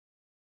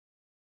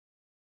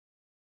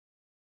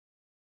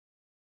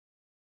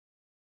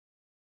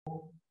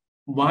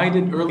Why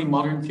did early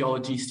modern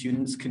theology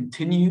students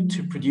continue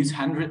to produce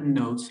handwritten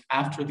notes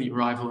after the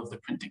arrival of the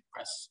printing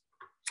press?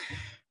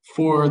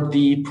 For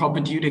the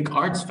propedeutic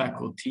arts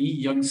faculty,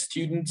 young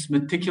students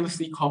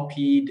meticulously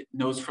copied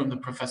notes from the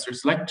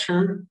professor's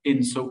lecture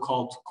in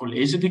so-called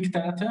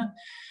collegedictaten,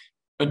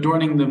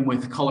 adorning them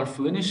with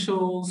colorful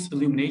initials,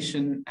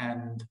 illuminations,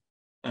 and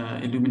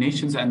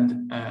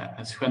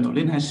as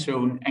Gwendolyn has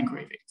shown,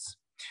 engravings.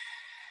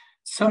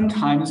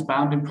 Sometimes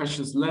bound in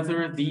precious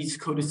leather, these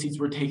codices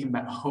were taken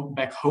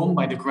back home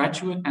by the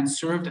graduate and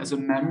served as a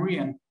memory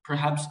and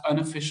perhaps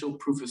unofficial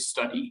proof of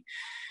study.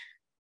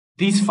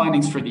 These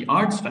findings for the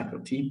arts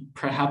faculty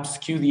perhaps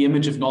skew the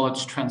image of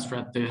knowledge transfer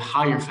at the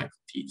higher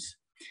faculties.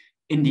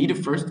 Indeed, a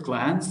first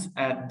glance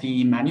at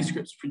the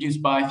manuscripts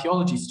produced by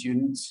theology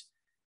students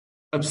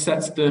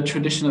upsets the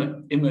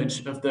traditional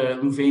image of the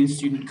Leuven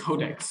student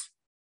codex.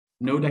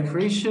 No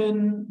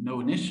decoration, no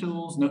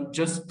initials,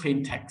 just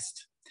plain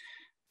text.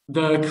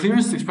 The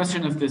clearest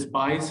expression of this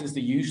bias is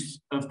the use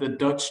of the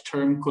Dutch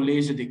term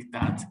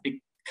collegedictaat.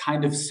 It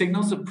kind of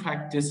signals a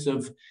practice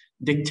of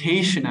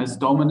dictation as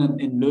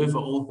dominant in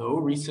Leuven, although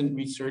recent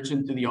research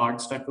into the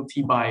arts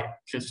faculty by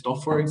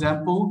Christophe, for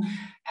example,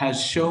 has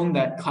shown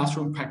that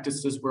classroom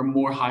practices were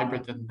more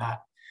hybrid than that.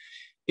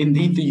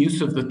 Indeed, the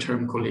use of the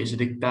term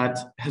collegedictaat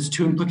has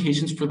two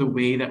implications for the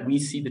way that we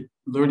see the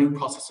learning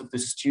process of the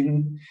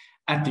student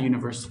at the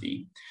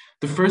university.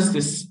 The first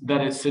is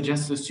that it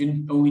suggests the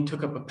student only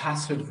took up a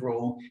passive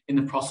role in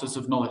the process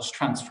of knowledge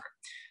transfer,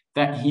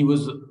 that he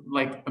was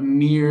like a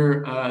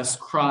mere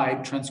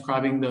scribe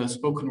transcribing the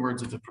spoken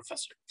words of the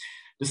professor.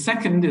 The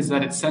second is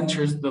that it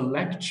centers the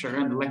lecture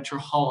and the lecture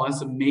hall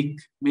as a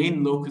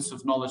main locus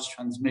of knowledge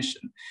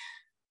transmission.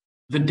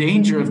 The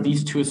danger of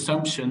these two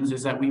assumptions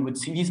is that we would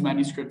see these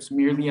manuscripts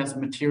merely as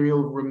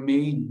material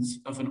remains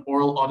of an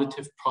oral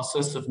auditive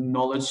process of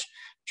knowledge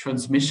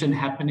transmission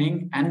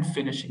happening and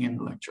finishing in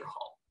the lecture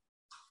hall.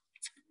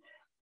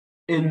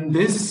 In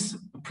this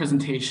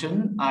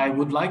presentation, I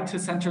would like to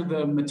center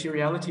the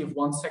materiality of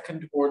one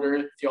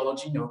second-order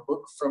theology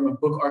notebook from a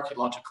book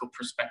archaeological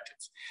perspective.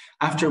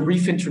 After a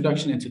brief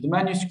introduction into the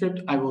manuscript,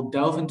 I will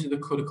delve into the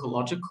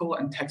codicological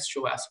and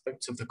textual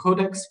aspects of the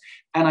codex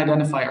and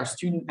identify our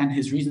student and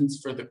his reasons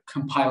for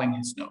compiling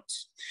his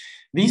notes.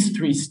 These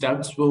three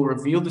steps will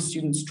reveal the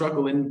student's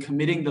struggle in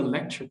committing the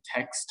lecture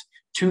text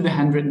to the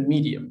handwritten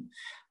medium.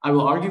 I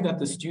will argue that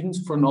the student's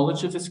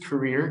foreknowledge of his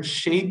career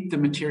shaped the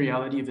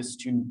materiality of his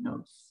student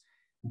notes.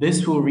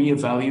 This will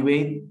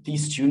reevaluate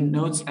these student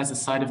notes as a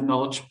site of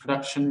knowledge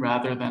production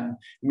rather than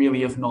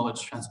merely of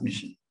knowledge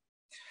transmission.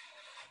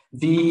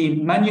 The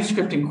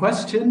manuscript in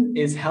question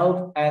is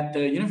held at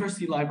the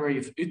University Library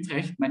of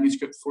Utrecht,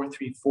 manuscript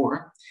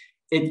 434.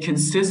 It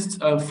consists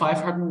of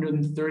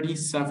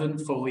 537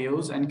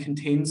 folios and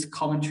contains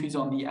commentaries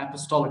on the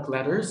apostolic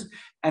letters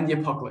and the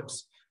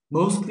apocalypse,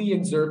 mostly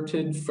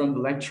excerpted from the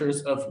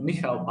lectures of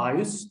Michael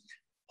Bius,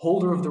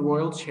 holder of the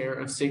Royal Chair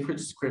of Sacred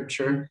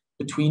Scripture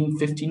between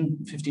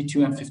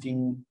 1552 and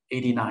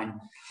 1589.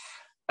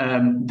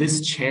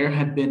 This chair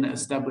had been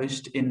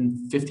established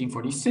in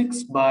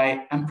 1546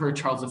 by Emperor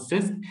Charles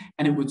V,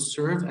 and it would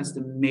serve as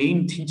the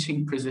main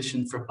teaching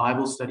position for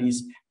Bible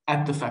studies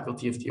at the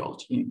Faculty of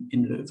Theology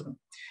in Leuven.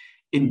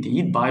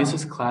 Indeed,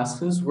 Bius's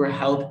classes were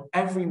held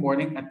every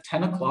morning at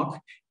 10 o'clock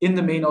in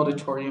the main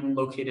auditorium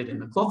located in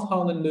the Cloth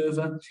Hall in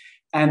Leuven,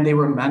 and they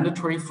were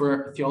mandatory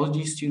for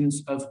theology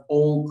students of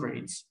all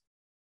grades.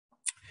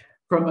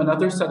 From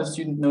another set of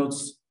student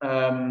notes,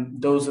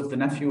 those of the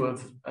nephew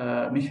of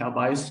Michael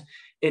Bius,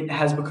 it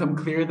has become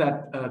clear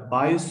that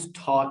Bius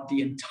taught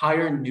the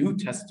entire New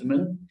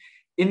Testament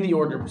in the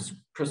order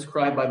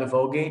prescribed by the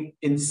Vulgate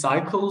in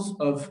cycles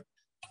of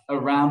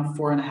around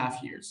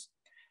 4.5 years.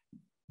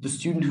 The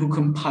student who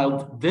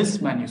compiled this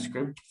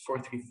manuscript,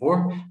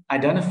 434,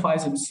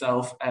 identifies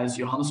himself as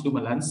Johannes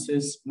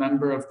Lumelensis,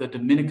 member of the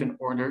Dominican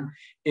order,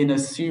 in a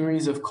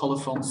series of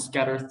colophons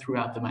scattered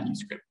throughout the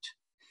manuscript.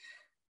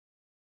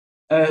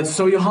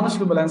 So Johannes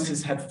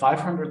Lumelensis had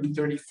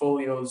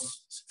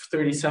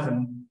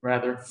 537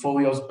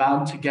 folios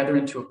bound together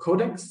into a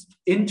codex,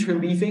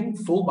 interleaving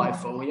full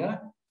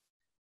bifolia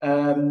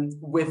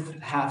with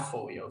half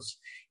folios.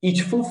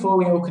 Each full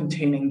folio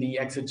containing the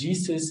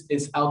exegesis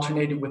is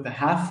alternated with a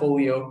half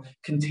folio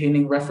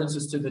containing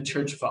references to the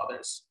church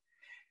fathers.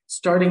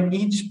 Starting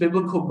each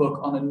biblical book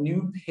on a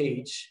new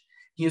page,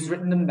 he has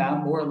written them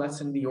down more or less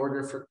in the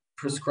order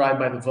prescribed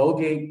by the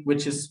Vulgate,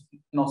 which is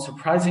not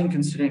surprising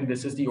considering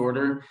this is the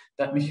order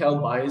that Michael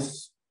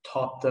Bius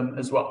taught them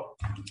as well.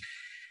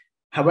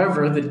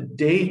 However, the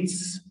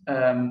dates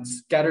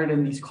scattered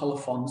in these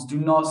colophons do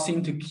not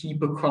seem to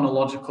keep a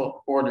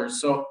chronological order.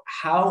 So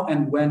how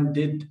and when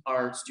did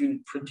our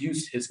student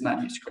produce his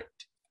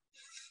manuscript?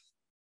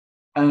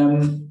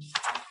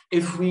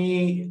 If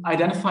we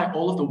identify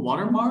all of the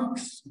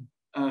watermarks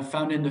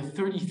found in the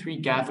 33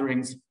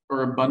 gatherings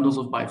or bundles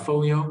of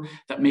bifolio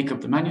that make up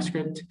the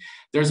manuscript,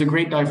 there's a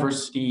great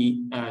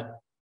diversity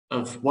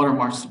of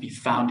watermarks to be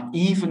found,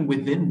 even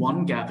within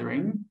one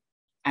gathering,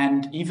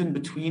 and even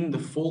between the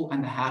full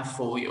and the half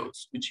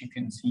folios, which you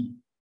can see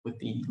with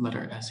the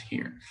letter S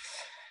here.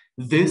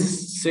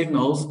 This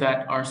signals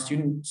that our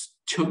students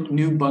took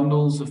new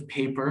bundles of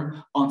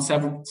paper on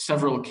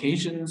several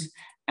occasions,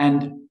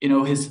 and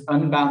his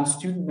unbound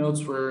student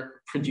notes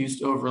were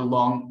produced over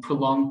a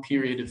prolonged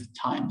period of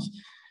times.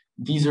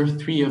 These are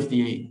 3 of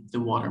the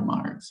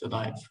watermarks that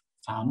I've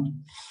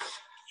found.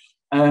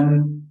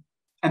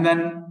 And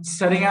then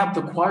setting out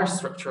the choir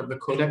structure of the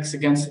codex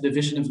against the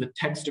division of the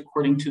text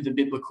according to the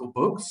biblical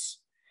books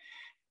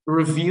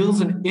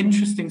reveals an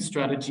interesting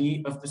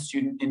strategy of the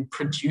student in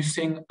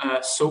producing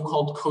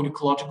so-called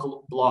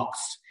codicological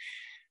blocks.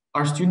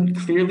 Our student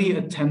clearly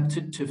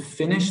attempted to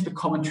finish the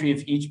commentary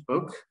of each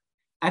book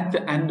at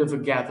the end of a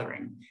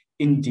gathering.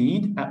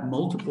 Indeed, at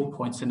multiple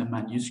points in the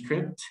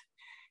manuscript,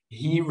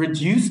 he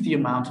reduced the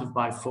amount of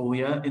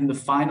bifolia in the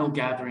final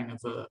gathering of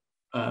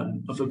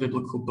a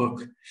biblical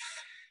book.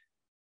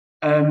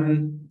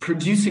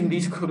 Producing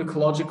these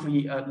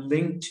codicologically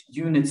linked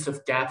units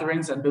of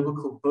gatherings and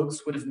biblical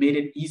books would have made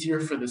it easier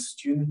for the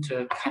student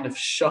to kind of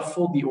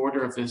shuffle the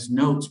order of his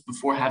notes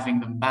before having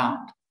them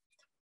bound.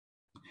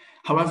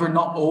 However,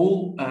 not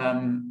all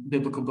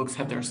biblical books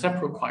had their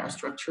separate choir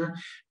structure.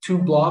 2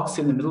 blocks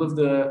in the middle of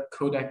the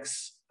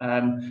codex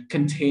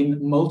contain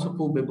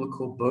multiple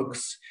biblical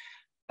books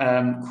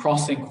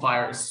crossing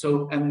choirs.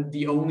 And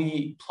the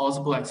only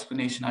plausible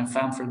explanation I've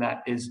found for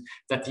that is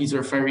that these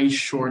are very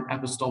short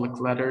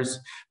apostolic letters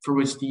for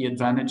which the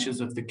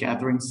advantages of the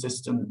gathering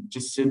system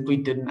just simply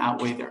didn't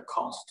outweigh their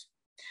cost.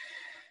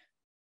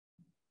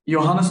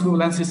 Johannes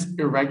Lumelensis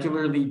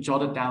irregularly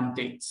jotted down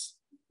dates,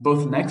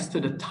 both next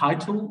to the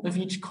title of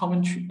each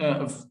commentary,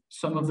 of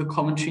some of the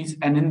commentaries,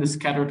 and in the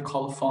scattered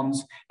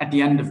colophons at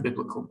the end of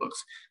biblical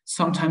books,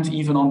 sometimes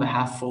even on the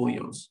half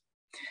folios.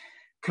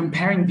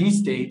 Comparing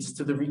these dates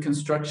to the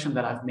reconstruction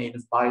that I've made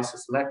of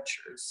Bies's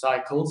lecture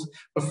cycles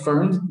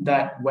affirmed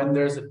that when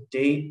there's a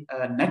date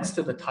next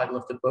to the title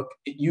of the book,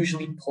 it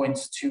usually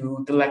points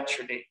to the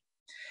lecture date.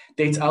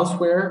 Dates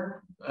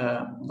elsewhere,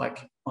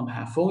 like on the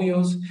half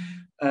folios,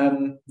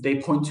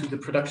 they point to the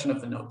production of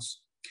the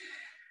notes.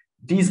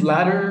 These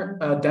latter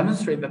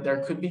demonstrate that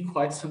there could be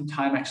quite some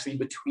time actually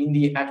between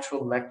the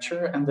actual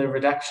lecture and the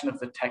redaction of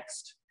the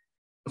text.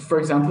 For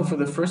example, for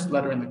the first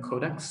letter in the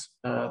Codex,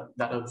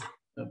 that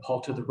of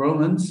Paul to the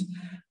Romans,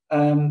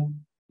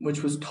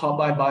 which was taught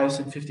by Bies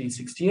in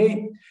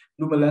 1568,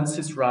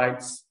 Lumelensis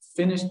writes,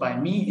 "Finished by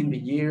me in the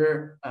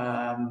year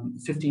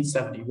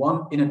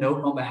 1571," in a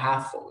note on the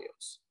half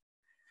folios.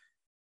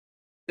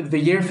 The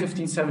year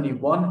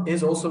 1571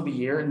 is also the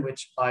year in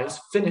which Bies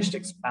finished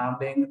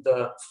expounding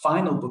the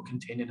final book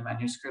contained in the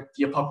manuscript,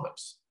 the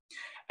Apocalypse.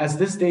 As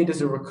this date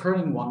is a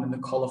recurring one in the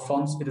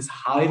colophons, it is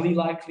highly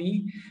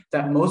likely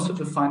that most of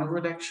the final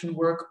redaction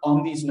work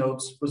on these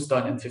notes was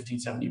done in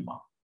 1571.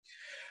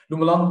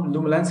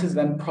 Lumelensis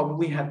then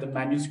probably had the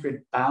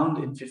manuscript bound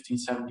in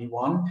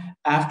 1571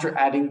 after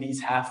adding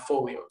these half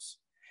folios.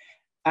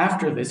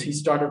 After this, he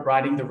started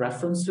writing the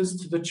references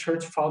to the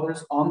church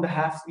fathers on the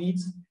half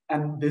leaves,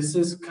 and this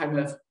is kind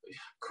of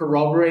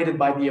corroborated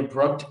by the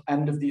abrupt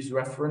end of these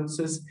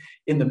references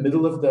in the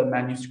middle of the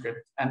manuscript,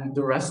 and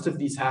the rest of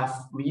these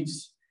half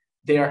leaves,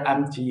 they are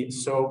empty,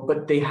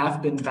 but they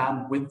have been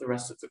bound with the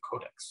rest of the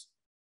codex.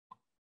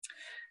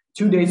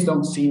 2 dates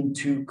don't seem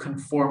to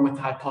conform with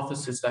the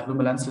hypothesis that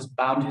Lumelensis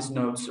bound his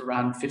notes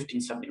around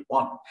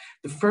 1571.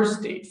 The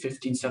first date,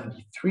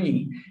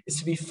 1573, is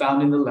to be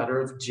found in the letter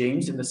of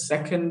James in the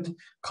second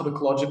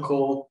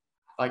codicological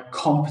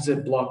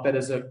composite block, that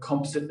is a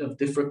composite of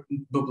different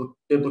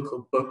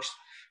biblical books,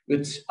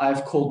 which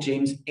I've called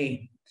James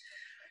A.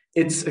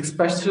 It's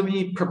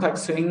especially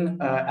perplexing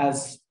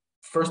as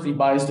firstly,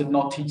 Bies did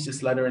not teach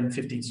this letter in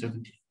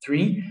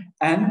 1573,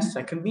 and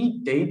secondly,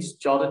 dates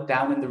jotted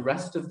down in the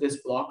rest of this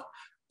block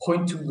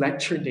point to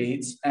lecture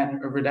dates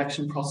and a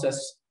redaction process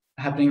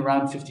happening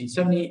around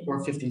 1570 or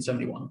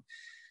 1571.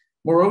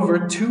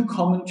 Moreover, two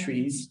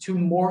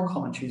more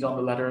commentaries on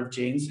the letter of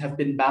James have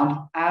been bound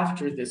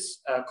after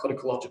this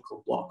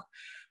codicological block.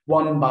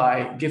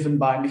 One given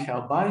by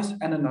Michael Bies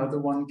and another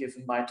one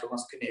given by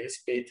Thomas Cornelis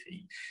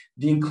Petri.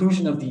 The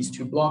inclusion of these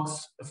two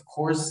blocks, of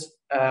course,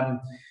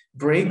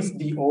 breaks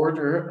the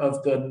order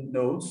of the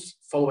notes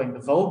following the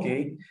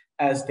Vulgate,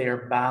 as they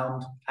are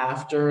bound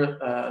after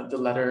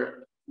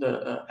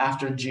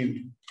after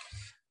Jude,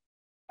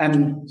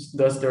 and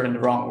thus they're in the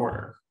wrong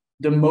order.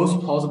 The most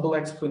plausible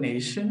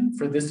explanation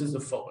for this is the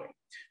following.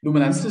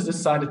 Lumelensis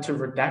decided to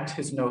redact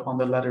his note on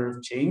the letter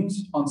of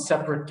James on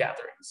separate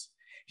gatherings.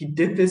 He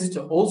did this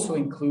to also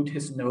include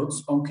his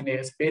notes on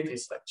Cornelis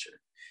Petri's lecture.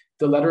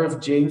 The letter of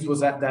James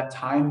was at that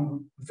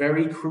time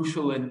very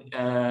crucial in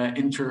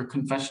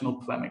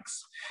interconfessional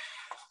polemics.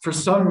 For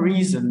some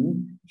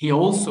reason, he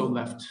also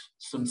left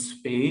some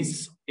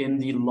space in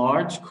the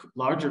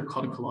larger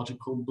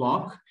codicological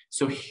block,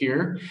 so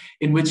here,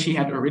 in which he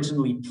had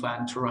originally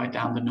planned to write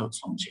down the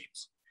notes on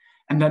James.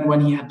 And then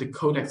when he had the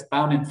codex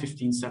bound in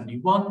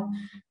 1571,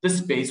 the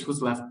space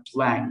was left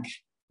blank.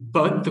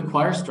 But the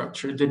choir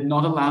structure did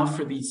not allow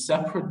for these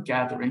separate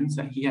gatherings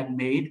that he had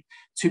made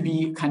to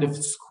be kind of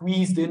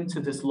squeezed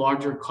into this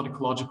larger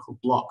codicological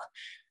block.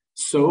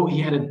 So he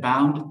had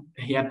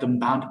them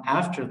bound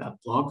after that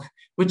block,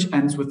 which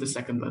ends with the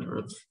second letter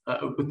of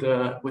with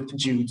the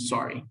Jude.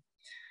 Sorry.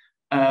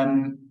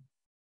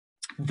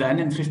 Then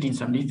in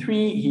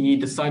 1573, he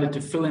decided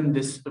to fill in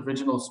this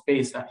original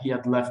space that he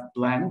had left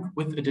blank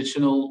with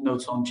additional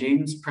notes on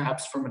James,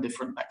 perhaps from a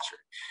different lecture.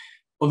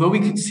 Although we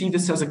could see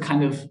this as a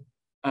kind of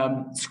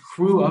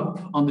screw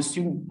up on the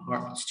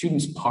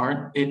student's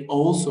part, it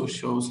also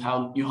shows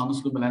how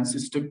Johannes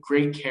Lumilensis took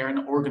great care in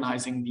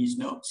organizing these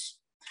notes.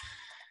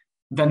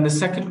 Then the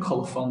second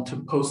colophon to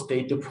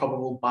post-date the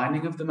probable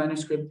binding of the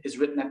manuscript is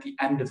written at the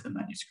end of the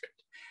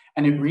manuscript.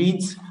 And it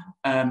reads,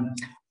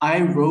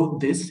 I wrote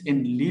this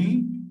in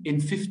Lille in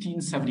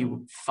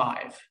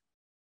 1575.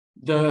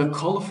 The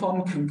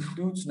colophon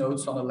concludes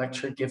notes on a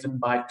lecture given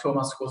by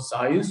Thomas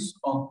Rosaius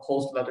on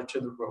Paul's letter to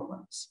the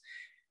Romans.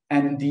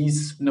 And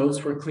these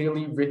notes were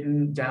clearly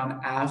written down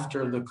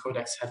after the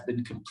codex had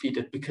been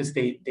completed, because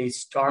they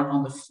start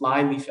on the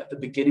flyleaf at the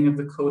beginning of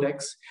the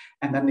codex,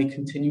 and then they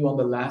continue on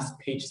the last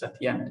pages at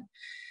the end.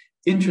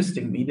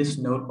 Interestingly, this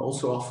note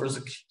also offers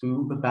a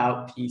clue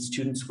about the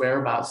student's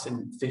whereabouts in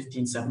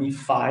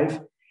 1575.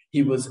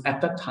 He was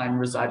at that time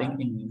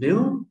residing in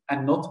Lille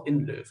and not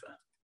in Leuven.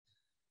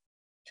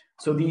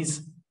 So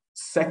these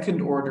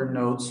second order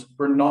notes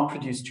were not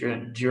produced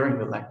during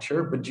the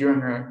lecture, but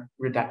during a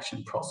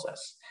redaction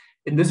process.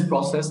 In this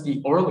process,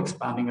 the oral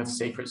expounding of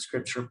sacred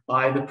scripture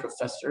by the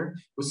professor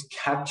was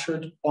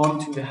captured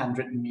onto the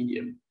handwritten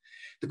medium.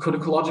 The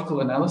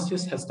codicological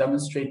analysis has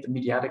demonstrated the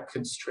mediatic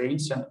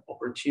constraints and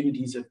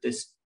opportunities of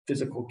this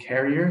physical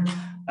carrier,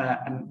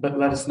 but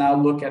let us now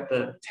look at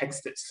the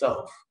text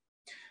itself.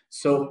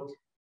 So,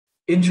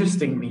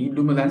 interestingly,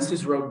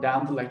 Lumilensis wrote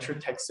down the lecture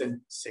text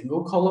in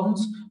single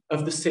columns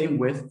of the same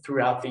width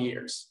throughout the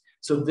years.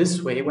 So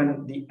this way,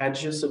 when the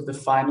edges of the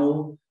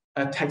final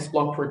text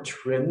block were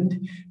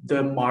trimmed,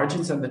 the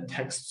margins and the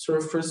text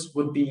surface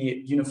would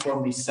be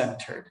uniformly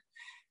centered.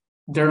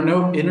 There are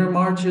no inner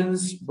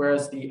margins,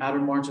 whereas the outer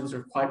margins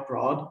are quite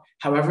broad.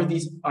 However,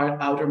 these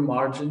outer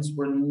margins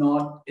were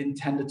not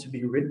intended to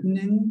be written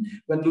in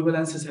when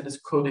Lumilensis had his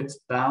codex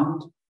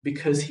bound,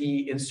 because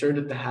he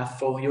inserted the half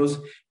folios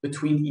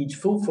between each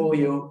full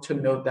folio to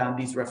note down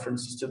these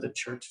references to the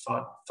church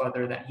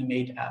father that he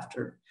made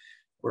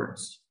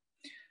afterwards.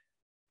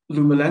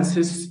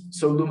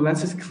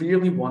 Lumilensis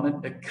clearly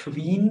wanted a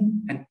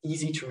clean and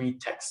easy to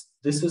read text.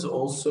 This is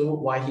also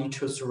why he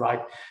chose to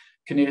write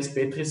Caneris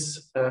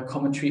Petris'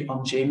 commentary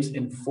on James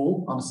in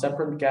full on a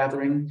separate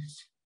gathering,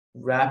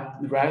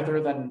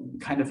 rather than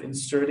kind of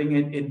inserting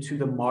it into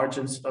the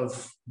margins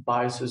of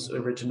Bias's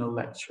original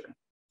lecture.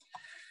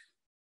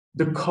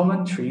 The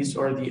commentaries,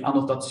 or the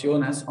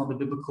annotaciones, on the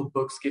biblical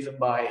books given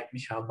by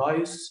Michael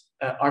Bias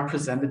are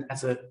presented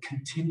as a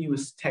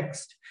continuous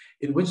text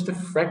in which the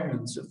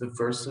fragments of the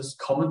verses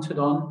commented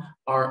on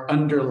are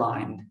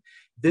underlined.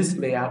 This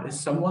layout is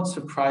somewhat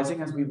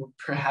surprising, as we would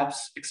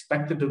perhaps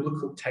expect the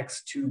biblical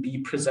text to be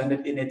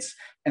presented in its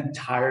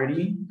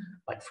entirety,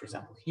 like for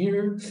example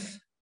here,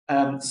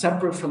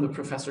 separate from the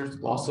professor's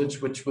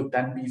glossage, which would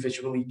then be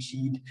visually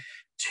keyed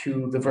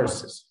to the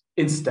verses.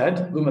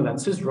 Instead,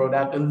 Lumilensis wrote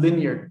out a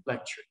linear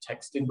lecture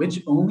text in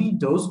which only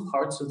those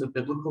parts of the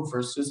biblical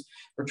verses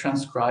were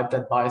transcribed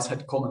that Bias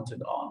had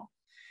commented on.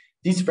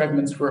 These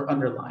fragments were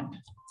underlined.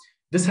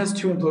 This has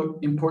two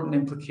important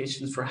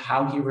implications for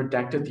how he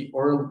redacted the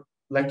oral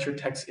lecture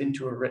text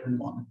into a written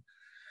one.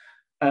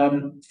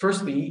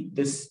 Firstly,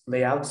 this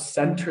layout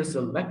centers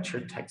the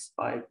lecture text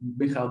by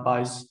Michael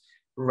Bias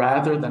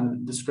rather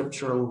than the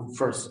scriptural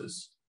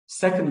verses.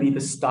 Secondly, the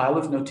style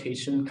of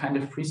notation kind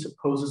of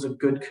presupposes a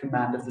good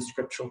command of the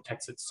scriptural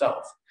text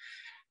itself.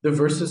 The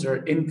verses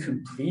are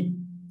incomplete,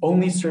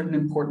 only certain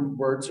important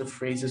words or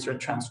phrases are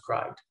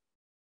transcribed.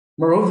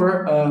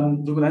 Moreover,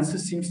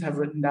 Lumilensis seems to have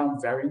written down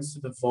variants to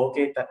the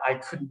Vulgate that I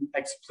couldn't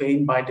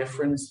explain by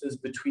differences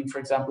between, for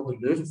example, the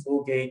Leuven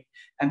Vulgate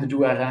and the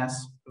Douarin's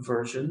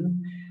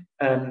version.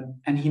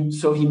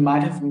 So he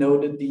might have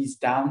noted these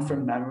down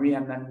from memory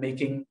and then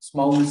making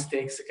small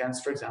mistakes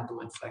against, for example,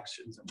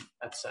 inflections and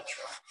etc.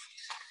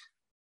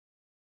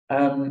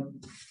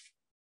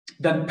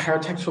 Then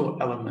paratextual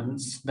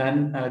elements,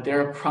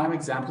 they're a prime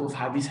example of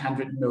how these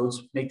handwritten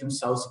notes make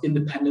themselves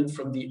independent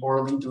from the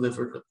orally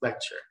delivered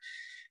lecture.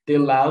 They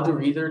allow the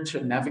reader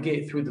to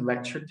navigate through the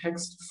lecture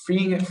text,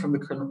 freeing it from the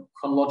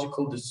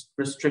chronological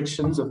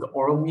restrictions of the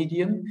oral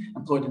medium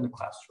employed in the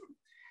classroom.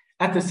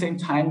 At the same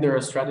time, they're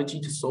a strategy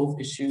to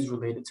solve issues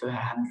related to the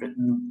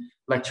handwritten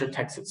lecture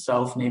text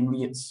itself,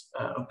 namely its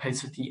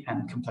opacity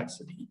and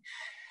complexity.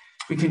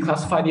 We can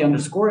classify the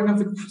underscoring of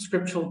the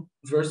scriptural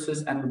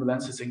verses and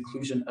Lumilensis'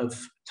 inclusion of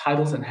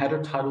titles and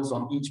header titles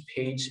on each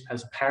page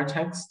as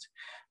paratext.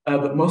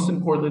 But most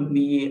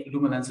importantly,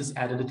 Lumilensis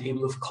added a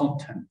table of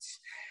contents,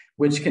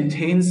 which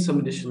contains some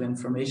additional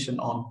information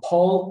on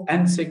Paul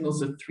and signals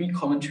the three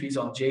commentaries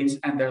on James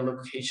and their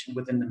location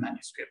within the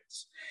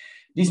manuscripts.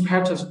 These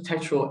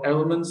paratextual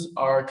elements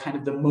are kind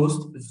of the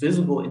most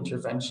visible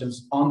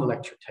interventions on the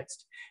lecture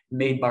text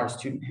made by our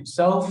student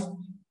himself,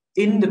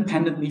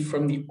 independently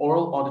from the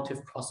oral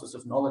auditive process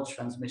of knowledge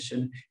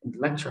transmission in the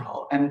lecture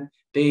hall. And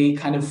they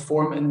kind of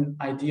form an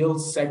ideal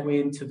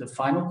segue into the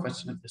final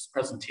question of this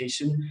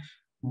presentation.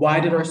 Why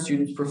did our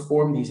students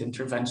perform these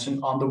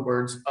interventions on the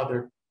words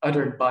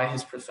uttered by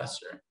his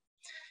professor?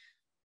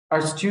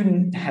 Our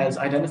student has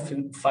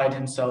identified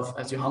himself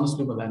as Johannes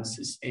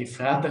Lumelensis, a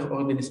frater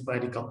ordinis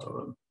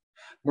praedicatorum.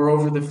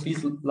 Moreover, the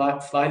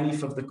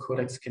flyleaf of the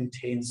codex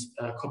contains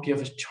a copy of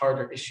his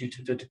charter issued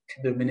to the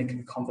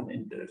Dominican convent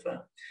in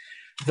Leuven.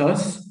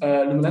 Thus,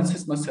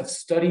 Lumelensis must have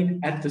studied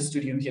at the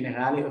Studium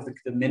Generale of the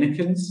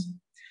Dominicans,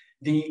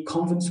 the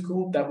convent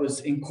school that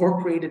was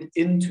incorporated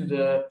into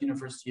the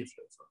University of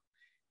Leuven.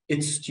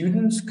 Its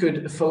students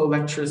could follow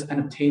lectures and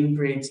obtain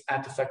grades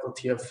at the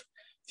Faculty of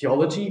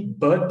Theology,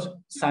 but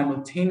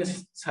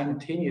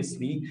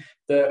simultaneously,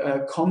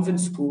 the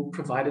convent school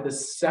provided a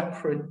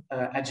separate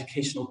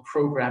educational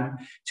program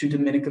to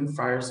Dominican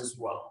friars as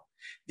well.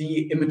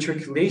 The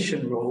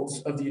immatriculation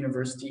rolls of the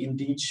university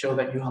indeed show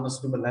that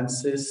Johannes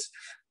Lumelensis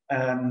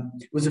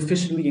was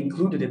officially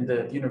included in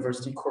the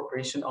university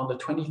corporation on the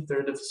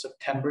 23rd of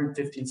September in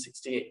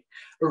 1568,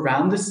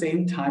 around the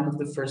same time of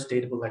the first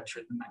datable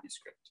lecture in the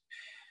manuscript.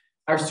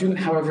 Our student,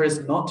 however,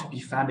 is not to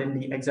be found in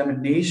the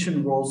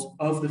examination rolls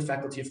of the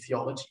Faculty of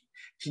Theology.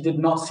 He did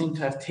not seem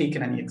to have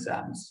taken any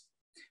exams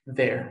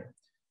there.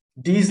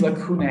 These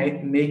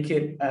lacunae make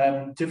it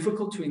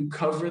difficult to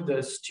uncover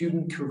the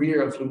student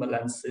career of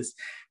Lumelensis.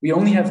 We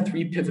only have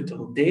 3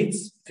 pivotal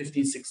dates: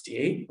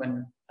 1568,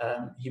 when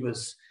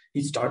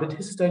he started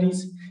his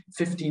studies,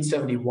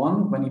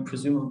 1571, when he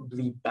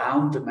presumably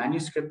bound the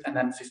manuscript, and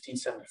then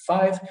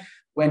 1575,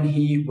 when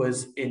he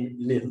was in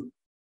Lille.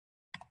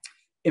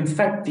 In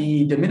fact,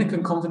 the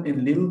Dominican convent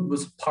in Lille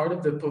was part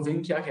of the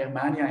Provincia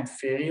Germania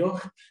Inferior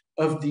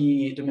of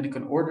the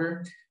Dominican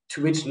order,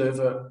 to which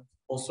Leuven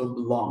also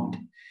belonged.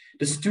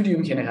 The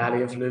Studium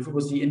Generale of Leuven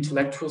was the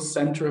intellectual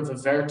center of a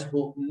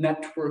veritable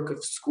network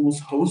of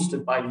schools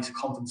hosted by these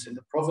convents in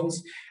the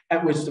province,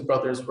 at which the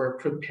brothers were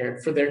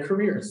prepared for their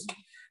careers.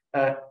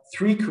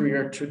 3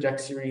 career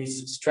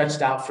trajectories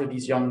stretched out for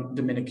these young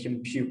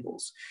Dominican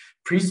pupils: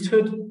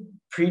 priesthood,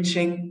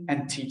 preaching,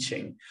 and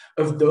teaching.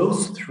 Of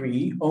those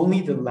 3,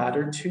 only the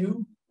latter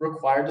 2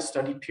 required a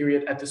study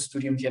period at the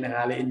Studium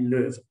Generale in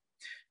Leuven.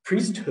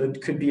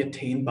 Priesthood could be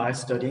attained by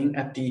studying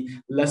at the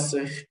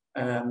Lesser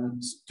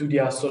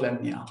Studia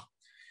Solemnia.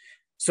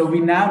 So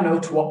we now know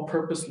to what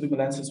purpose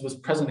Lumelensis was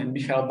present in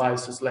Michael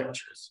Baez's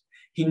lectures.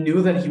 He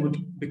knew that he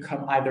would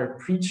become either a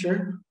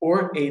preacher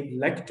or a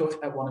lector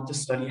at one of the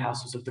study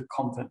houses of the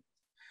convent.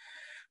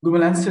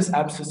 Lumelensis'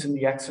 absence in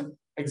the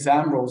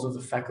exam rolls of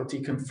the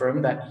faculty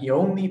confirmed that he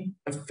only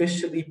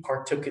officially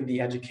partook in the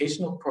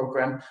educational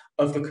program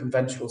of the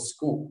conventual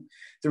school.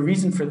 The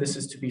reason for this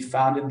is to be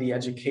found in the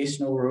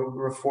educational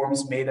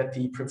reforms made at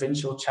the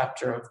provincial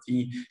chapter of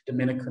the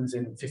Dominicans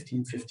in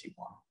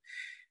 1551.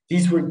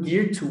 These were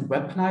geared to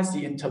weaponize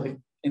the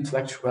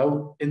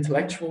intellectual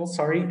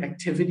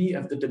activity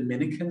of the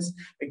Dominicans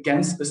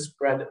against the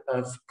spread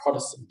of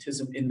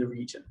Protestantism in the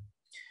region.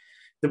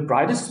 The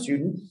brightest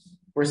students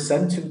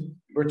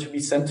were to be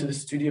sent to the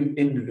studium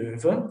in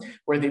Leuven,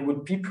 where they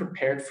would be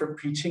prepared for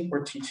preaching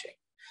or teaching.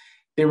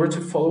 They were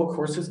to follow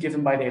courses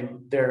given by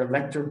their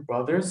lector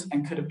brothers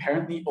and could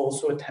apparently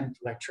also attend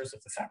lectures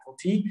of the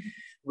faculty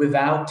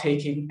without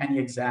taking any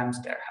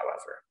exams there,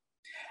 however.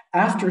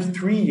 After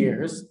 3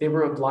 years, they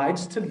were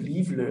obliged to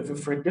leave Leuven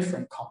for a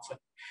different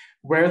convent,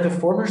 where the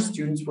former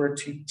students were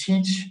to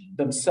teach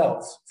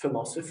themselves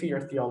philosophy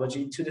or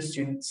theology to the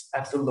students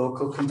at the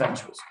local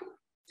conventual school.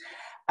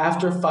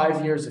 After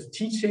 5 years of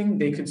teaching,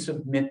 they could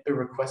submit the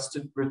request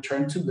to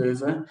return to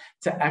Leuven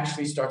to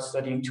actually start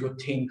studying to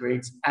obtain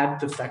grades at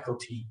the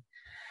faculty.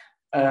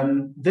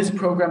 This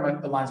program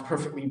aligns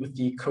perfectly with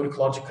the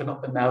codicological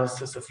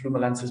analysis of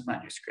Lumelensis'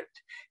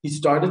 manuscript. He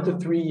started the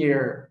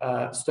 3-year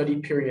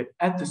study period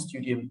at the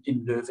studium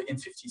in Leuven in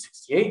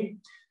 1568.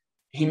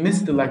 He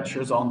missed the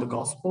lectures on the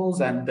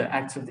Gospels and the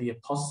Acts of the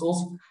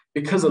Apostles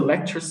because a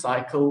lecture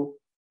cycle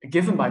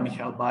given by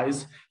Michael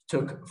Baez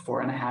took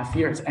 4.5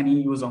 years, and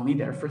he was only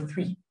there for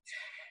 3.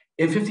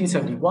 In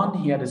 1571,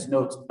 he had his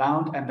notes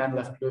bound and then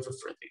left Leuven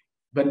for the.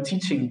 When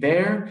teaching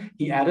there,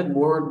 he added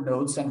more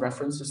notes and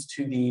references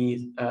to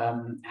the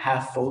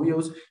half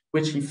folios,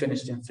 which he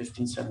finished in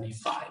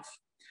 1575.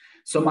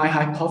 So my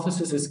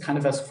hypothesis is kind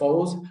of as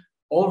follows.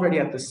 Already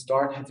at the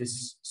start of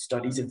his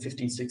studies in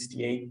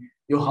 1568,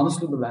 Johannes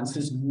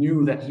Lumelensis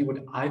knew that he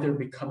would either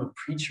become a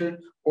preacher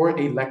or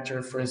a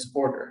lector for his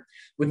order.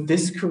 With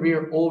this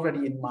career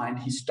already in mind,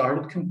 he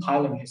started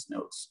compiling his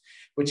notes,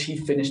 which he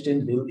finished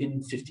in Lille in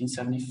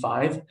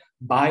 1575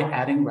 by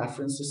adding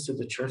references to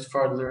the church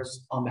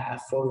fathers on the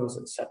half folios,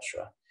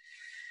 etc.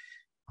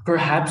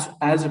 Perhaps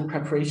as a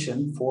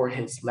preparation for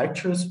his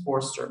lectures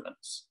or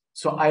sermons.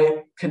 So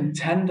I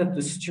contend that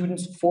the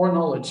student's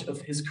foreknowledge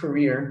of his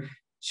career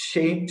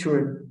shaped to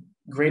a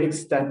great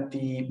extent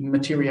the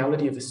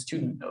materiality of his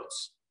student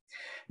notes.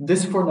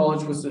 This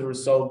foreknowledge was the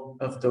result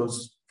of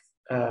those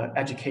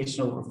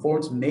educational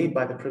reforms made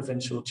by the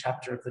provincial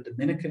chapter of the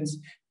Dominicans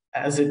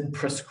as it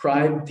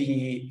prescribed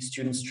the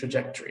student's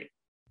trajectory.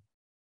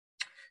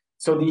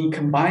 So the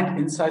combined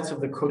insights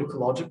of the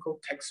codicological,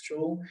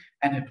 textual,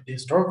 and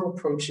historical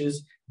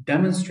approaches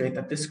demonstrate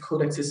that this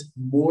codex is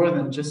more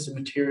than just the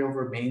material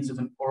remains of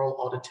an oral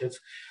auditive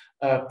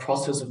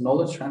process of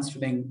knowledge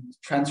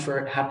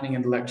transfer happening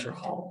in the lecture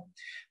hall.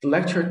 The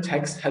lecture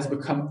text has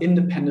become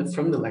independent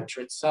from the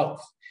lecture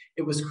itself.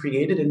 It was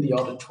created in the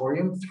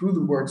auditorium through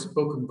the words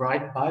spoken by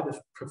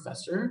the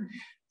professor,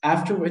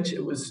 after which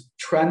it was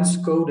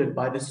transcoded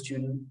by the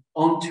student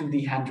onto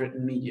the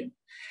handwritten medium.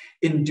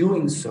 In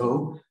doing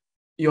so,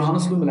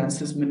 Johannes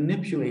Lumilensis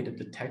manipulated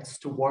the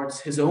text towards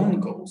his own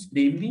goals,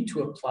 namely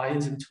to apply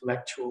his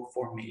intellectual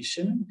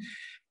formation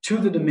to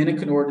the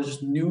Dominican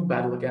order's new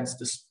battle against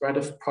the spread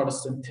of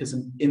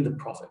Protestantism in the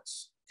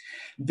province.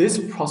 This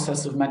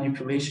process of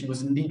manipulation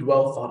was indeed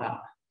well thought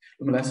out.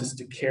 Lumilensis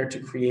took care to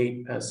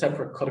create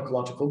separate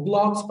codicological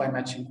blocks by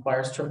matching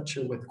choir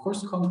structure with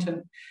course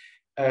content.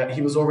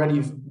 He was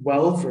already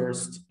well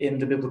versed in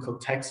the biblical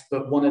text,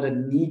 but wanted a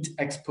neat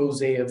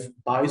expose of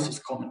Bies's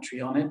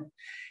commentary on it,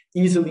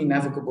 easily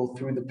navigable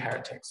through the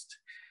paratext.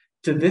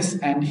 To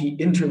this end, he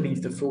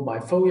interleaved the full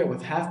bifolia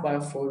with half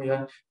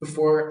bifolia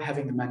before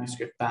having the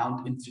manuscript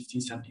bound in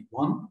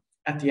 1571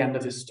 at the end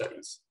of his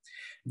studies.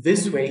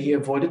 This way, he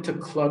avoided to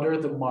clutter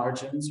the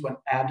margins when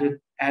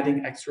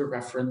adding extra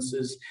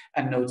references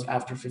and notes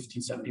after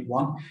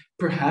 1571,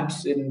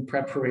 perhaps in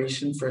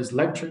preparation for his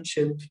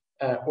lectureship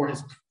or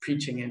his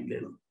preaching in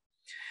Lille.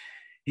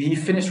 He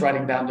finished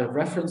writing down the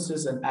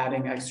references and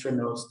adding extra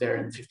notes there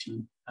in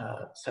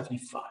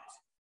 1575.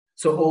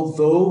 So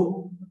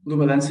although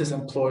Lumilensis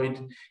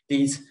employed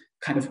these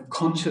kind of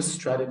conscious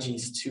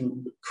strategies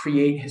to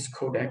create his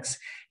codex,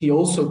 he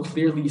also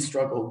clearly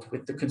struggled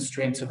with the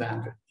constraints of the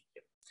handwritten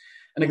medium.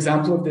 An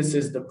example of this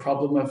is the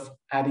problem of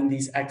adding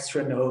these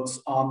extra notes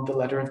on the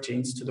letter of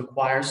James to the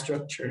choir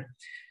structure.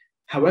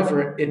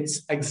 However,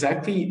 it's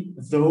exactly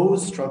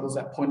those struggles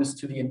that point us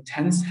to the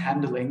intense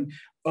handling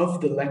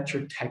of the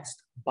lecture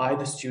text by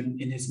the student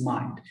in his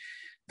mind.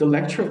 The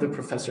lecture of the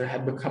professor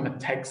had become a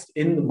text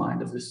in the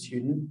mind of the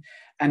student,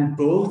 and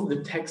both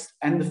the text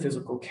and the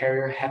physical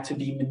carrier had to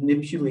be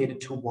manipulated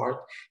toward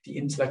the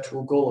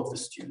intellectual goal of the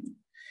student.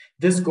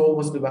 This goal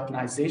was the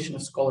weaponization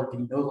of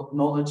scholarly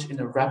knowledge in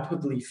a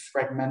rapidly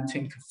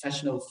fragmenting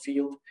confessional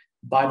field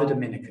by the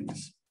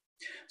Dominicans.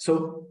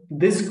 So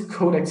this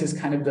codex is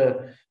kind of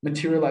the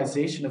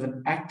materialization of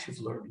an active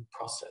learning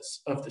process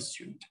of the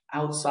student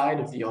outside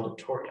of the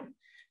auditorium.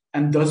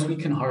 And thus we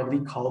can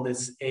hardly call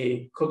this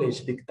a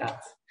college dictat.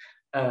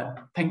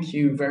 Thank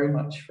you very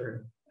much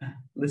for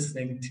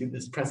listening to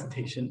this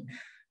presentation.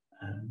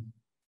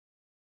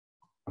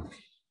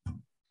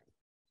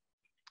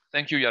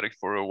 Thank you, Jarrik,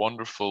 for a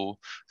wonderful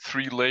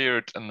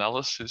three-layered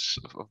analysis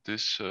of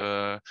this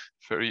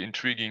very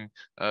intriguing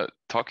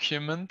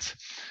document.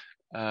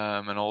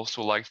 And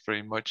also liked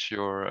very much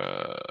your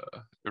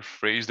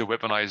phrase, the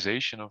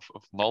weaponization of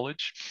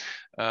knowledge.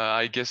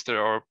 I guess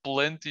there are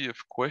plenty of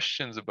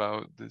questions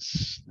about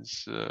this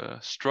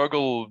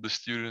struggle the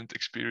student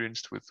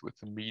experienced with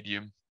the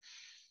medium.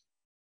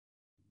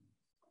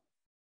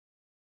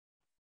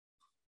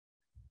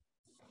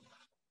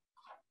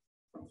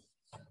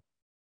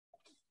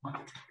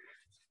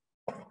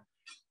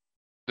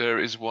 There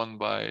is one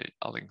by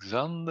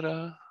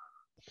Alexandra.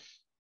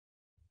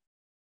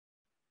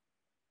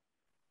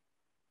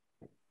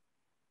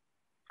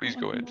 Please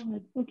go ahead.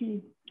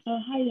 Okay.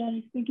 Hi,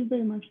 Jarrik. Thank you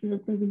very much for your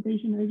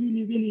presentation. I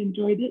really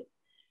enjoyed it.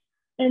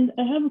 And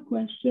I have a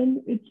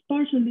question. It's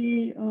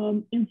partially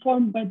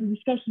informed by the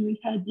discussion we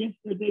had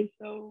yesterday.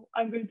 So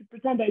I'm going to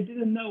pretend I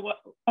didn't know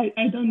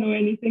I don't know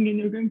anything and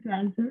you're going to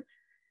answer.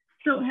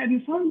 So have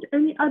you found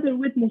any other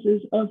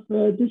witnesses of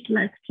this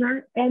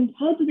lecture, and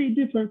how do they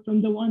differ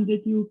from the one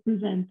that you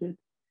presented?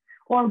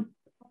 Or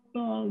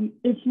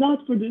if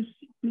not for this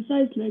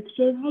precise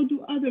lecture, how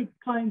do other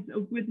kinds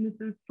of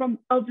witnesses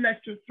of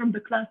lectures from the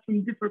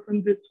classroom differ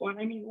from this one?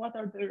 I mean, what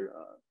are their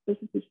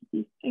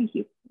specificities? Thank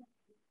you.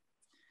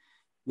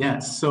 Yeah,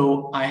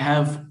 so I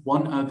have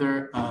one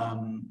other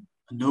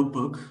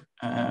notebook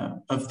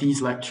of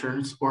these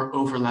lectures or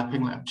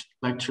overlapping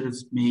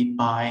lectures made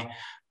by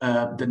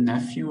the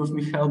nephew of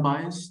Michael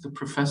Biest, the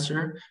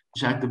professor,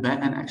 Jacques de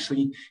Bet, and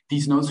actually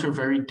these notes are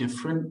very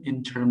different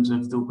in terms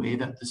of the way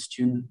that the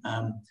student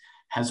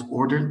has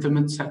ordered them,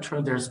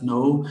 etc. There's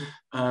no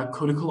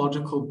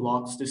codicological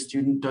blocks. The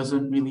student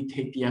doesn't really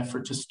take the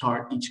effort to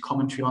start each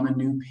commentary on a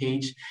new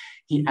page.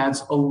 He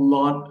adds a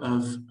lot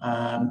of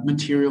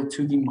material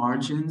to the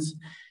margins.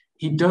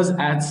 He does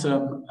add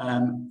some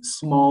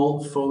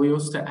small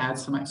folios to add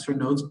some extra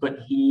notes, but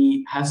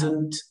he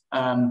hasn't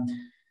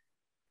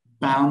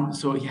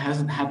he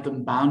hasn't had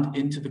them bound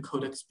into the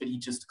codex, but he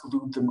just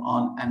glued them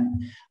on.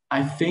 And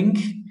I think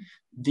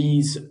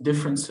these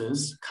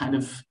differences kind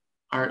of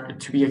are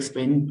to be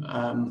explained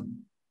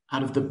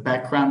out of the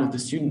background of the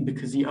student,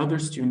 because the other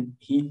student,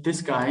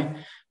 this guy,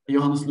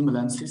 Johannes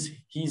Lumilensis,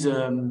 he's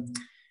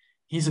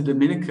a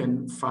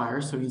Dominican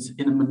friar, so he's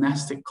in a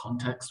monastic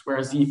context,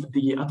 whereas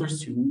the other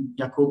student,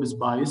 Jacobus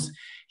Biest,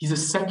 he's a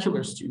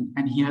secular student,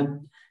 and he had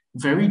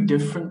very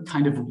different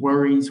kind of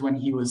worries when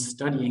he was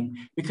studying,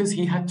 because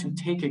he had to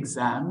take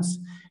exams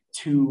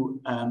to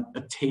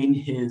obtain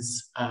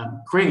his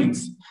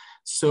grades.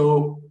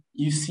 So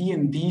you see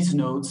in these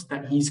notes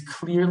that he's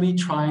clearly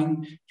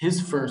trying,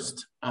 his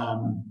first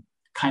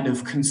kind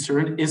of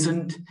concern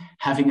isn't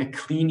having a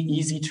clean,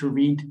 easy to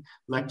read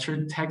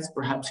lecture text,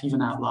 perhaps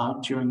even out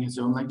loud during his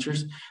own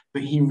lectures,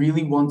 but he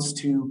really wants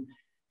to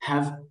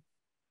have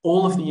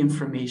all of the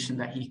information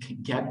that he can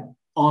get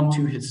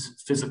onto his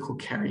physical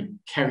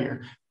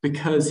carrier,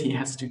 because he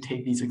has to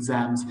take these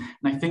exams.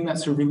 And I think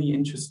that's a really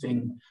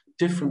interesting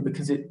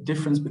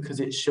difference, because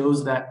it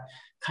shows that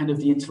kind of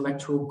the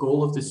intellectual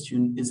goal of the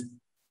student is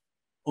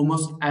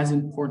almost as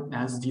important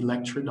as the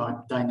lecture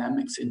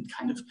dynamics in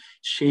kind of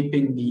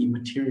shaping the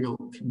material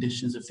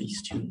conditions of these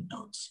student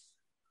notes.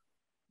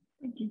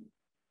 Thank you.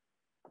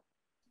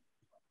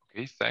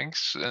 Okay,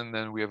 thanks. And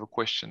then we have a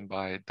question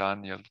by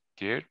Daniel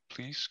Geert.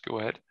 Please go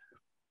ahead.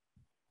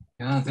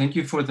 Yeah, thank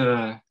you for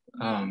the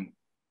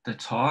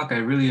talk. I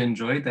really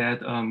enjoyed that,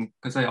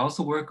 because I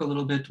also work a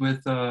little bit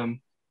with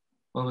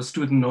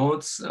student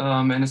notes,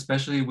 and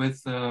especially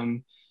with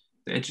the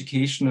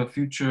education of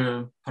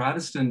future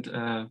Protestant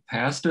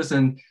pastors.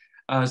 And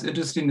it's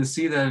interesting to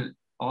see that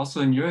also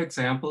in your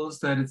examples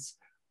that it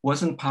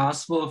wasn't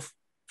possible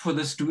for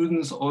the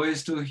students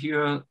always to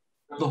hear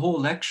the whole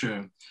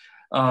lecture.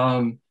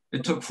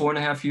 It took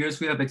 4.5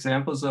 years. We have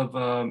examples of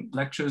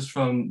lectures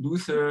from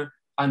Luther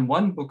on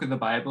one book of the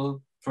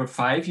Bible for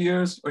 5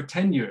 years or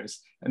 10 years.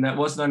 And that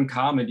wasn't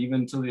uncommon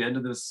even until the end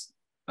of this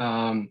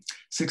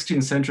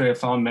 16th century. I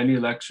found many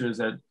lectures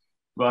that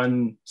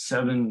run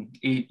 7,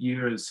 8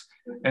 years.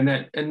 And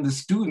the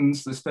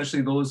students,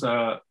 especially those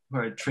who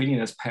are training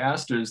as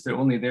pastors, they're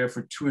only there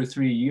for 2 or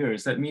 3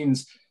 years. That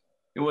means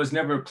it was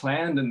never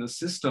planned in the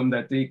system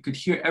that they could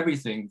hear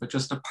everything, but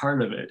just a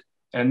part of it.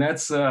 And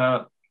that's,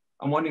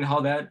 I'm wondering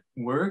how that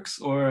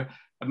works. Or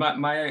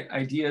my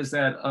idea is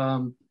that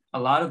a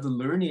lot of the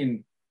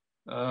learning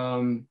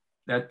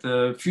that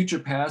the future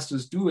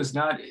pastors do is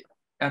not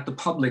at the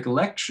public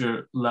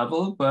lecture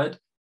level, but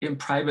in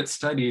private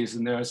studies.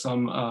 And there are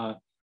some a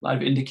lot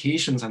of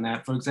indications on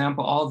that. For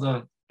example, all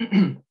the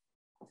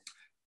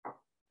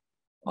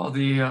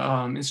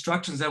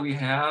instructions that we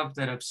have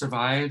that have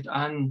survived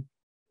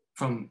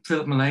from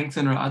Philip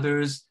Melanchthon or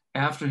others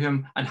after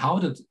him on how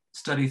to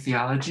study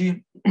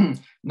theology,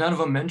 none of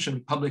them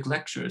mention public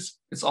lectures.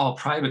 It's all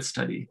private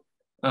study,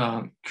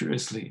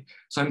 curiously.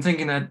 So I'm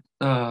thinking that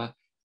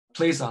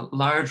plays a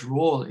large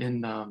role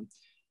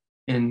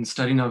in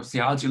studying of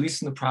theology, at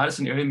least in the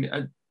Protestant area.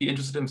 I'd be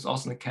interested in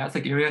also in the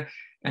Catholic area.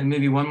 And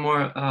maybe one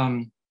more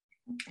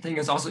thing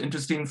is also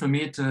interesting for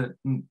me to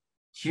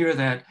hear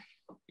that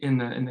in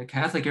the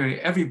Catholic area,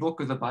 every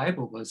book of the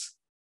Bible was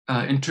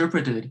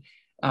interpreted.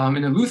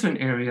 In the Lutheran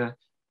area,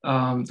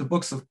 the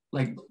books of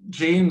like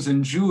James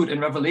and Jude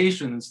and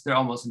Revelations, they're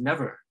almost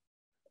never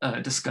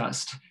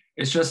discussed.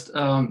 It's just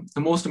the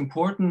most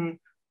important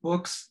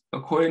books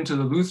according to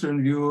the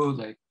Lutheran view,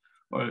 like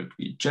or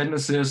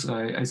Genesis,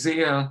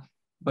 Isaiah,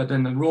 but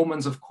then the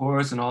Romans, of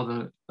course, and all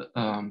the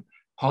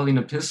Pauline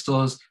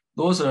epistles,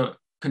 those are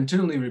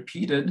continually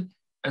repeated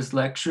as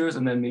lectures,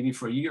 and then maybe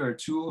for a year or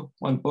two,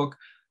 one book,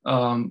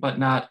 but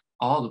not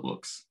all the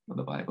books of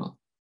the Bible.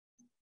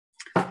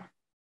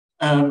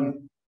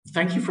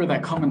 Thank you for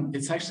that comment.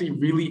 It's actually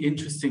really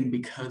interesting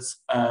because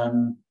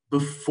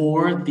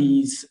before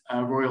these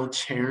royal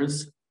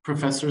chairs,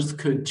 professors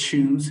could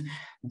choose.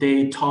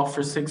 They taught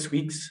for 6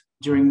 weeks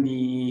during the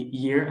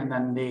year, and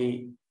then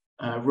they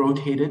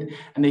rotated,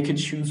 and they could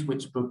choose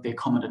which book they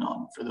commented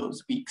on for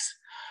those weeks.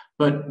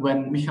 But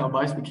when Michael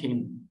Buys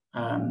became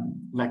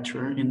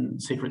lecturer in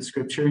sacred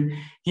scripture,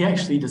 he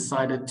actually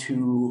decided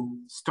to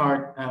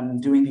start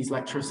doing these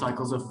lecture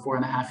cycles of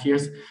 4.5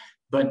 years.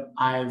 But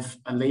I've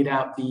laid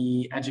out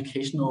the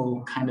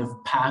educational kind of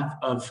path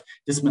of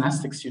this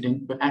monastic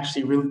student. But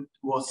actually,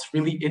 what's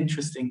really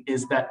interesting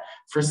is that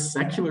for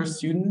secular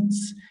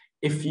students,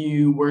 if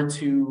you were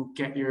to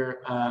get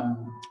your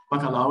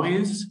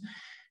baccalaureus,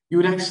 you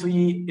would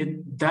actually,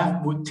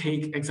 that would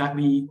take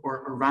exactly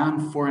or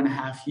around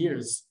 4.5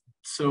 years.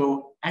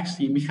 So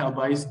actually, Michael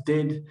Buys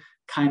did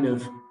kind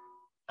of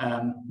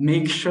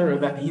make sure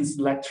that his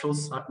lecture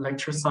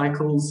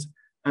cycles,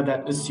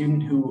 that a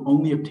student who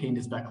only obtained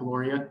his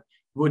baccalaureate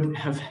would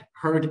have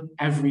heard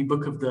every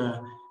book of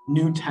the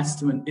New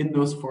Testament in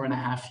those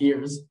 4.5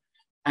 years.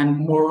 And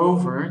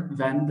moreover,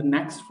 then the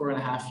next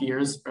 4.5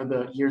 years are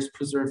the years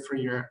preserved for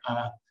your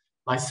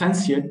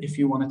licentiate, if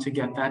you wanted to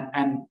get that.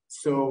 And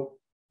so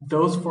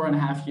those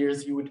 4.5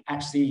 years, you would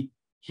actually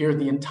hear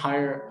the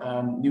entire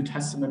New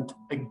Testament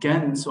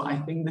again. So I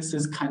think this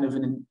is kind of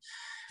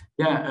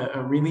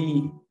a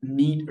really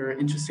neat or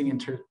interesting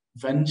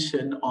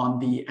intervention on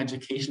the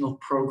educational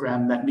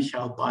program that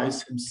Michael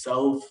Buys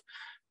himself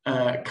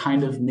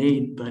kind of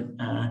made. But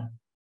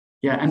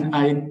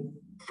and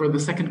for the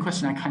second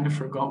question, I kind of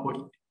forgot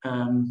what,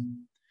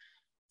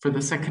 for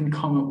the second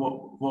comment,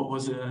 what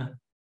was it?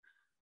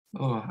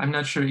 Oh, I'm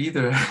not sure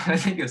either. I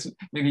think it's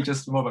maybe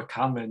just more of a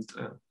comment.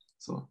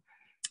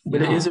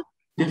 But yeah. It is a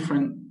I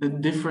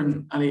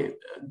mean,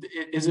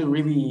 it is a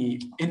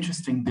really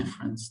interesting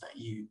difference that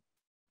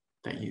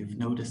you've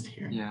noticed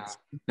here. Yeah,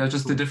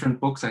 just the different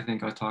books I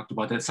think I talked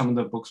about, that some of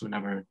the books were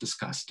never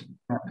discussed.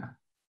 Yeah.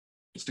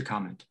 Just a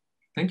comment.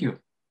 Thank you.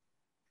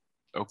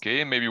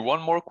 Okay, maybe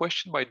one more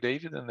question by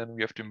David, and then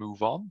we have to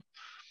move on.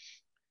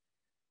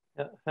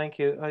 Yeah, thank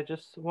you. I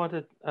just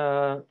wanted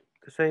to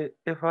say,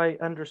 if I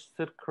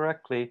understood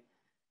correctly,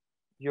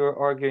 you're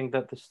arguing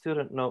that the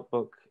student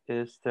notebook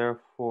is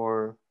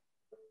therefore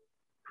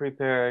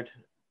prepared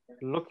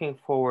looking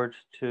forward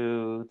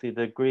to the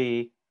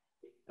degree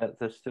that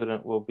the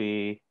student will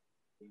be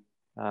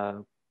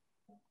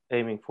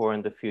aiming for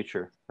in the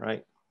future,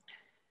 right?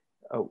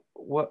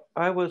 What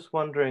I was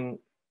wondering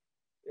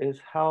is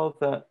how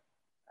that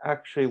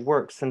actually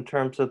works in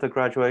terms of the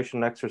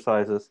graduation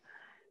exercises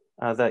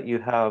that you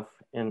have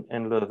in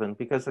Leuven,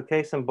 because the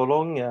case in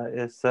Bologna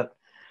is that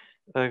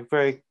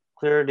very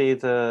clearly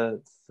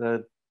the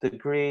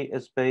degree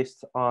is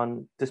based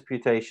on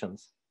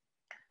disputations.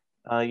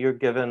 You're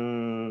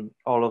given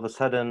all of a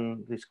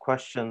sudden these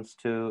questions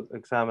to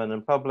examine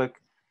in public.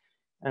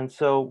 And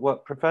so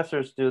what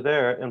professors do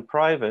there in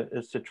private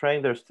is to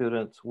train their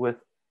students with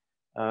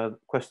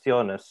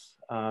questiones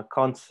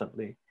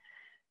constantly.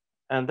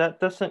 And that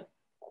doesn't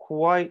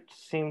quite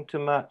seem to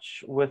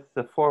match with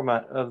the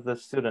format of the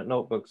student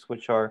notebooks,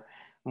 which are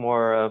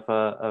more of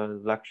a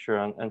lecture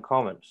and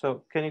comment.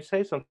 So can you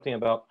say something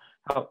about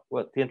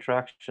what the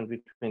interaction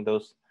between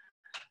those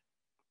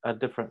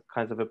different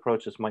kinds of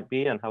approaches might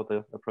be, and how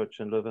the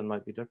approach in Leuven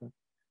might be different?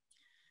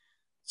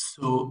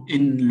 So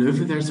in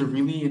Leuven, there's a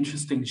really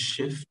interesting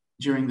shift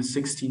during the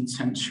 16th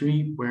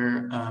century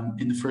where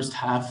in the first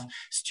half,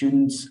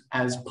 students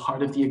as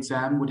part of the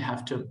exam would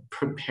have to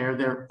prepare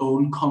their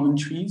own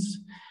commentaries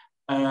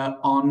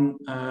on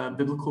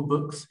biblical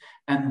books.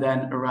 And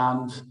then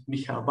around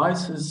Michael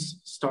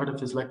Buys's start of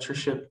his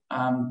lectureship,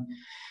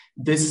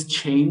 this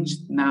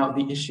changed. Now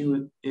the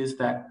issue is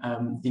that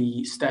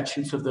the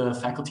statutes of the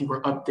faculty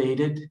were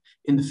updated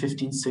in the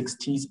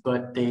 1560s,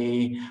 but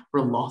they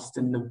were lost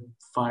in the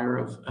fire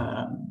of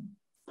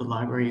the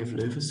Library of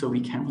Leuven, so we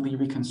can't really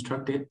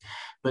reconstruct it.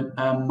 But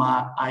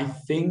I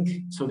think,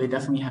 so they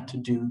definitely had to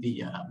do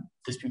the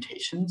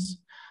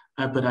disputations,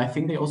 but I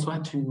think they also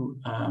had to,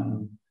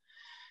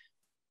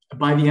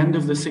 by the end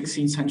of the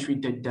 16th century,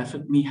 they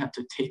definitely had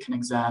to take an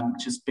exam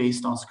just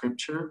based on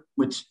scripture,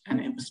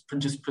 and it was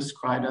just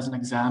prescribed as an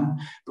exam.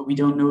 But we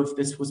don't know if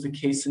this was the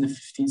case in the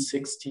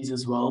 1560s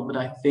as well. But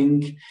I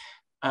think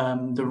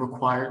the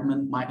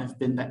requirement might have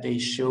been that they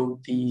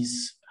showed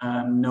these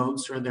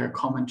notes or their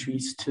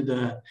commentaries to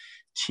the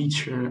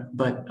teacher.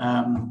 But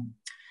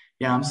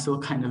yeah, I'm still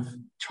kind of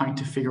trying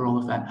to figure all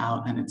of that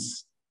out. And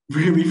it's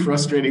really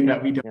frustrating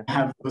that we don't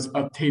have those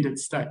updated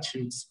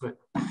statutes. But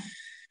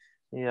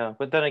yeah,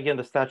 but then again,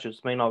 the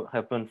statutes may not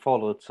have been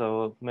followed,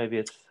 so maybe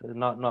it's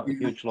not a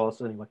huge loss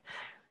anyway.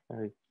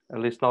 At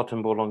least not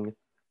in Bologna.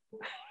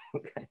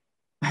 Okay,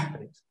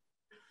 thanks.